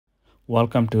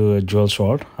Welcome to jewels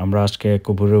world. আমরা আজকে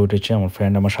কুবুরে উঠেছি, আমার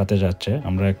ফ্রেন্ড আমার সাথে যাচ্ছে।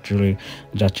 আমরা অ্যাকচুয়ালি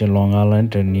যাচ্ছি লং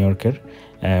আইল্যান্ড নিউ ইয়র্কের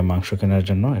মাংস কেনার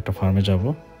জন্য, একটা ফার্মে যাব।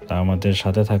 তা আমাদের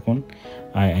সাথে থাকুন।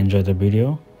 I enjoy the video.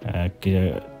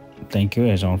 Thank you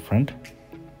age our friend.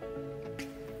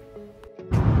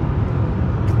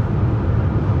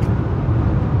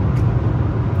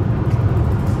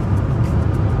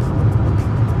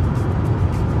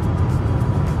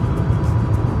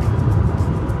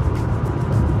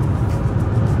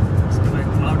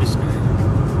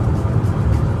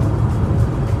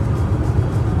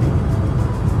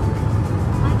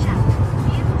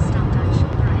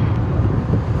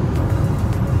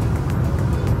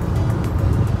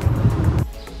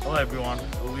 Hello everyone,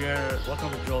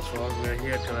 welcome to Joel's World. We are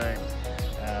here today.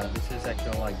 This is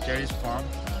actually like Jerry's farm.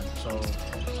 So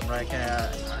আমরা এখানে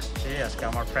আসছি আজকে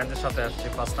আমার ফ্রেন্ডের সাথে আসছি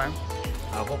first time.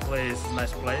 Hopefully it's a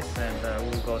nice place and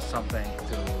we'll go something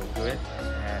to do it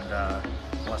and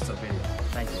watch the video.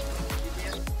 Thank you.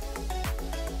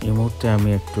 এই মুহূর্তে আমি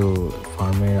একটু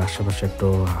ফার্মের আশেপাশে একটু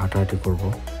হাঁটাহাঁটি করব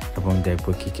এবং দেখব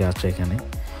কী কী আছে এখানে।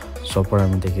 সপর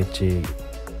আমি দেখেছি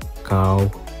cow,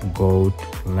 goat,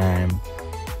 lamb,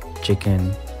 chicken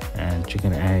and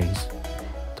chicken eggs.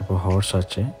 The horse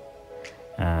ache.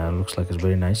 Looks like it's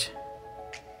very nice.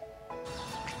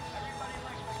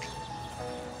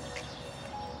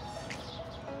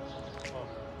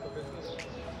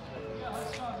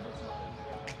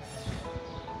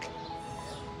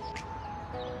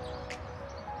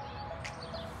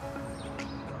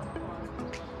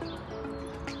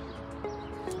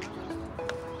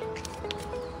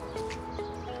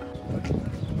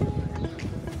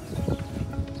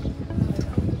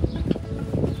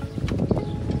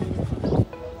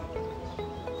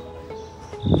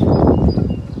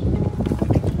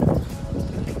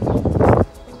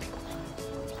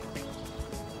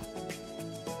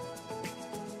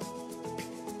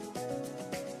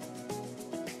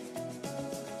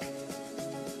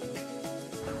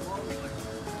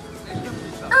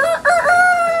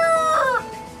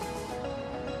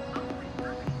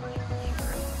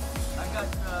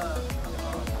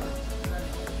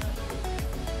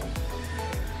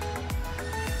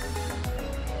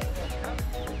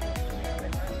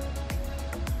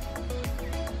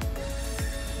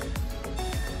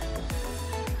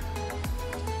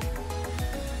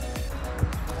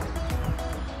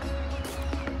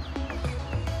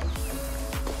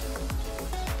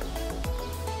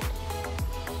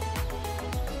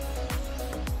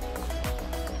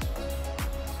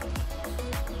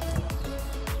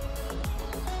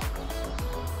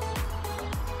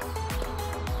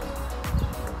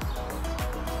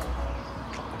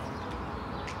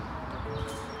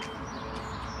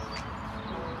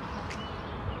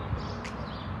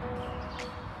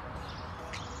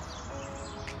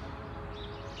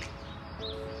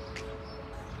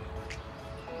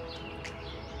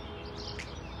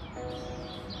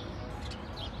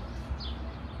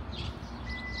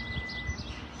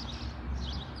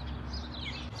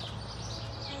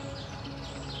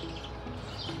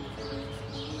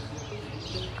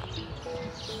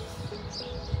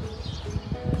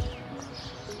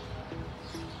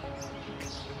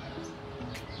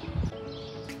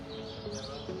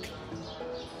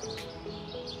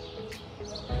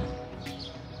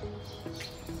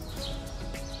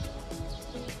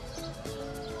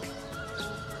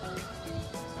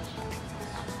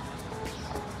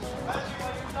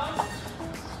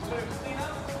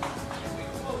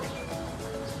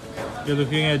 You're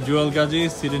looking at Joel Gazi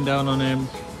sitting down on a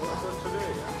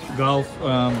golf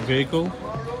vehicle.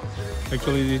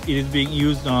 Actually, it is being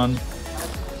used on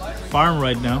farm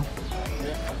right now.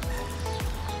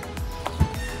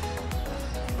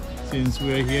 Since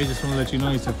we're here, just want to let you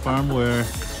know it's a farm where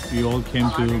we all came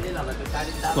to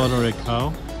slaughter a cow,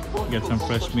 get some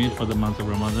fresh meat for the month of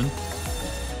Ramadan,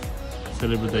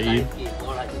 celebrate the Eid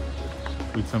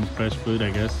with some fresh food,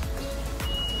 I guess.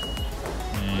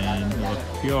 And about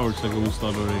a few hours ago we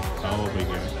slaughtered a cow over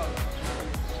here,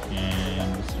 and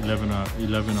it's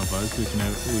 11 of us. We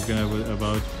can have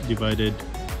about divided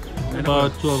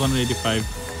about 1285.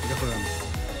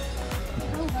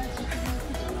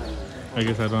 I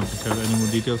guess I don't have to tell any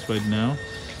more details right now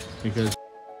because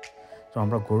তো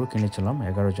আমরা গরু কিনেছিলাম,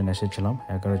 11 জন এসেছিলাম।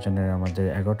 11 জনের আমাদের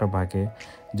 11টা ভাগে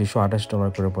 $228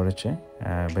 করে পড়েছে।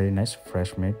 Very nice fresh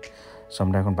meet. So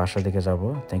আমরা এখন বাসার দিকে যাব।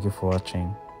 Thank you for watching.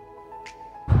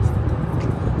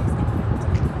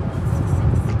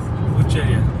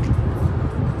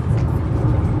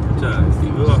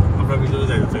 আমরা ভিডিও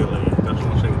যাই